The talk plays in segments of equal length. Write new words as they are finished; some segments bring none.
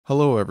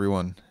Hello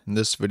everyone. In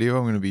this video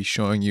I'm going to be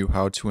showing you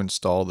how to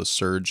install the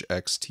Surge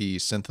XT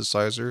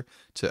synthesizer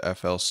to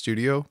FL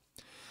Studio.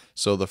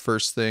 So the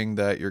first thing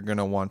that you're going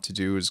to want to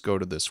do is go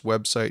to this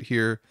website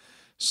here,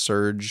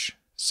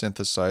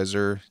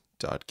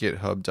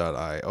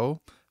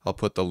 surgesynthesizer.github.io. I'll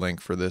put the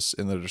link for this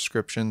in the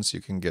description so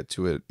you can get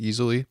to it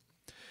easily.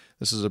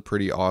 This is a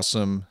pretty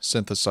awesome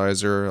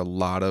synthesizer, a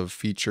lot of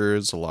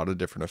features, a lot of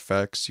different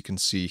effects. You can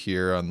see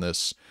here on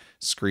this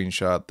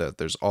screenshot that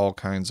there's all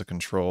kinds of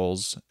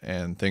controls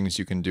and things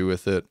you can do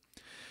with it.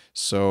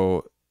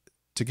 So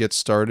to get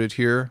started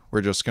here,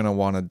 we're just going to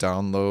want to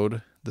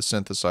download the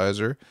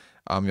synthesizer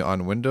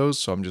on Windows.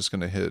 So I'm just going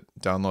to hit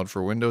download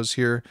for Windows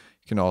here.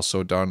 You can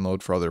also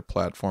download for other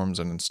platforms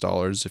and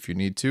installers if you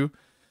need to.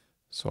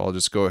 So I'll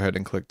just go ahead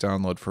and click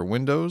download for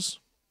Windows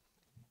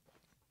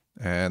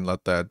and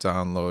let that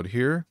download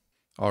here.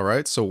 All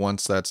right, so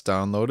once that's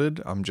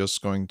downloaded, I'm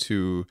just going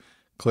to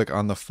click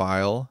on the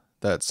file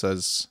that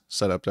says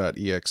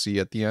setup.exe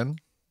at the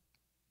end.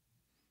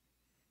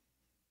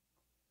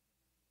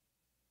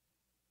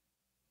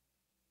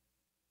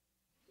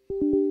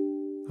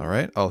 All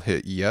right, I'll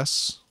hit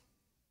yes.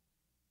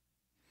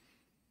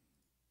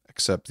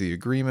 Accept the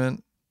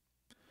agreement.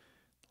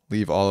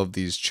 Leave all of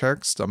these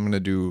checked. I'm going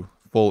to do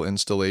full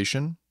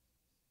installation.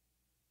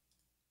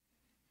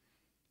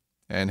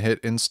 And hit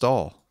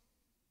install.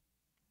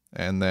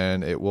 And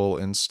then it will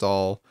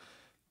install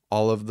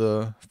all of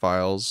the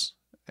files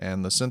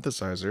and the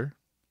synthesizer.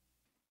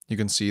 You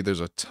can see there's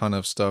a ton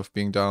of stuff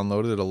being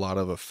downloaded, a lot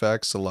of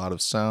effects, a lot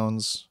of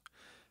sounds,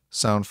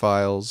 sound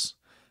files.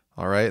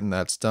 All right, and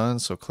that's done,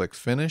 so click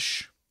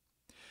finish.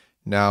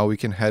 Now we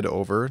can head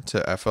over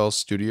to FL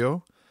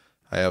Studio.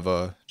 I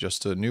have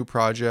just a new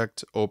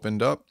project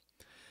opened up.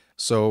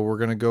 So we're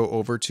gonna go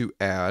over to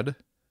add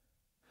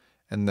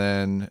and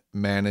then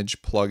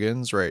manage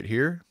plugins right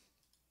here.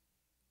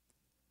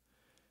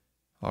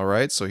 All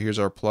right, so here's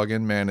our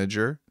plugin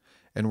manager.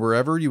 And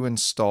wherever you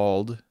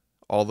installed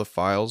all the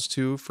files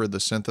to for the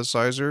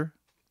synthesizer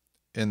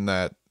in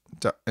that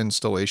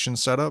installation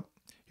setup,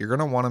 you're going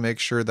to want to make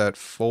sure that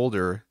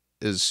folder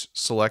is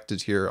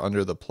selected here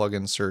under the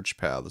plugin search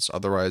paths.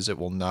 Otherwise, it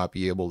will not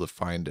be able to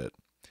find it.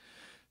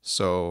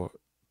 So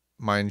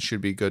mine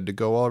should be good to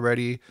go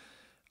already.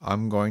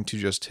 I'm going to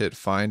just hit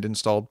find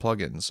installed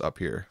plugins up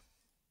here.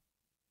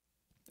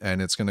 And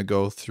it's going to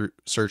go through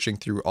searching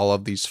through all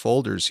of these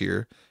folders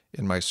here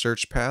in my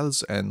search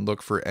paths and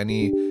look for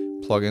any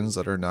plugins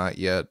that are not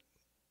yet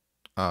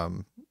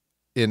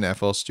in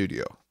FL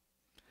Studio.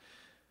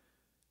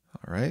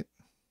 All right,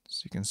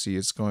 so you can see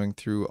it's going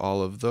through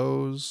all of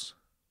those.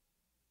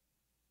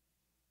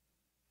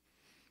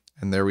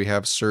 And there we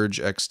have Surge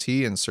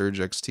XT and Surge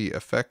XT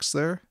effects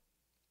there.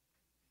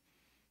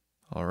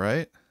 All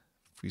right,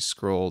 if we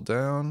scroll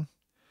down,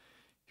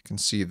 you can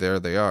see there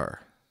they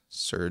are.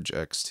 Surge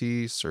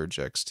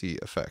XT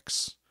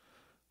effects.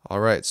 All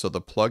right, so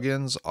the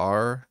plugins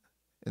are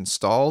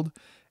installed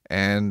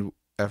and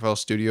FL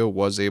Studio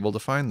was able to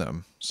find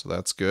them, so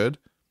that's good.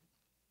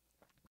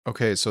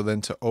 Okay, so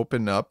then to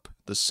open up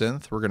the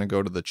synth, we're gonna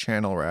go to the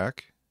channel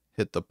rack,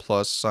 hit the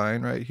plus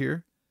sign right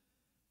here,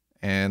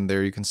 and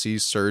there you can see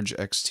Surge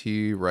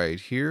XT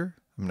right here.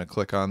 I'm gonna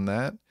click on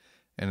that,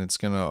 and it's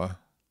gonna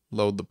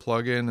load the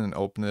plugin and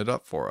open it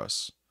up for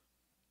us.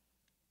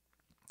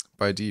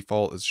 By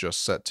default, it's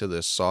just set to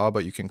this saw,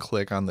 but you can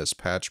click on this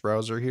patch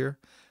browser here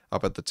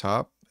up at the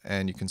top,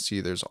 and you can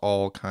see there's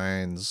all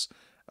kinds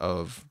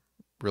of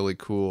really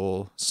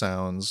cool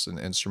sounds and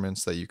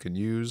instruments that you can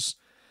use.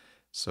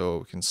 So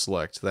we can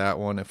select that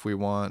one if we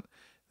want.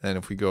 Then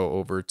if we go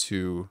over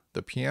to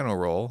the piano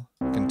roll,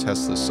 we can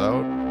test this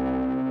out.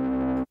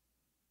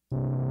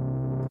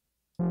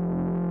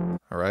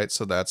 All right,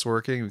 so that's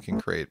working. We can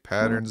create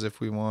patterns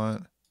if we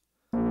want.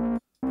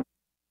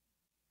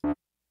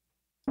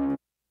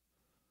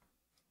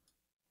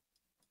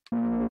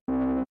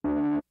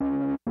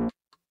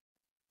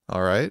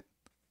 All right,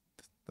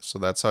 so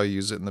that's how you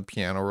use it in the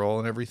piano roll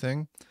and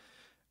everything.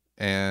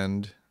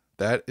 And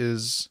that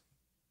is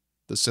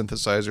the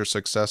synthesizer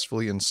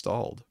successfully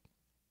installed.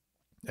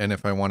 And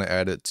if I want to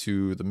add it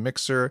to the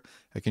mixer,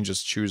 I can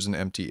just choose an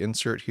empty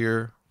insert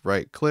here,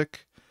 right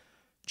click,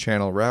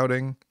 channel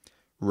routing,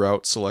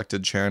 route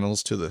selected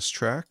channels to this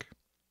track.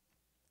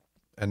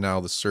 And now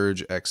the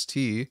Surge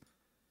XT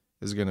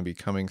is going to be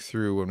coming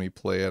through when we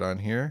play it on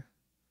here.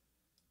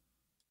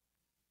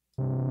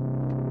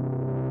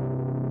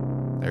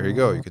 There you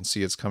go. You can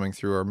see it's coming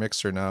through our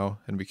mixer now,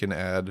 and we can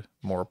add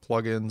more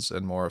plugins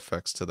and more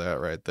effects to that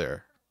right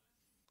there.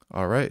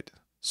 All right,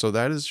 so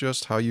that is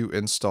just how you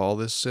install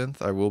this synth.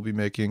 I will be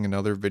making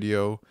another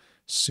video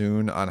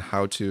soon on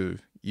how to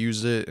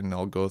use it, and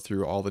I'll go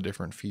through all the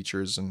different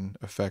features and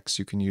effects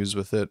you can use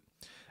with it.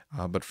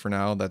 But for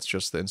now, that's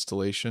just the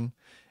installation.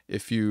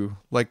 If you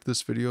liked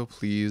this video,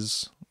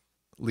 please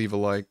leave a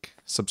like,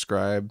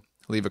 subscribe,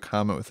 leave a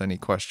comment with any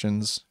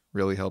questions.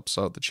 Really helps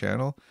out the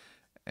channel.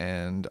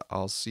 And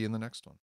I'll see you in the next one.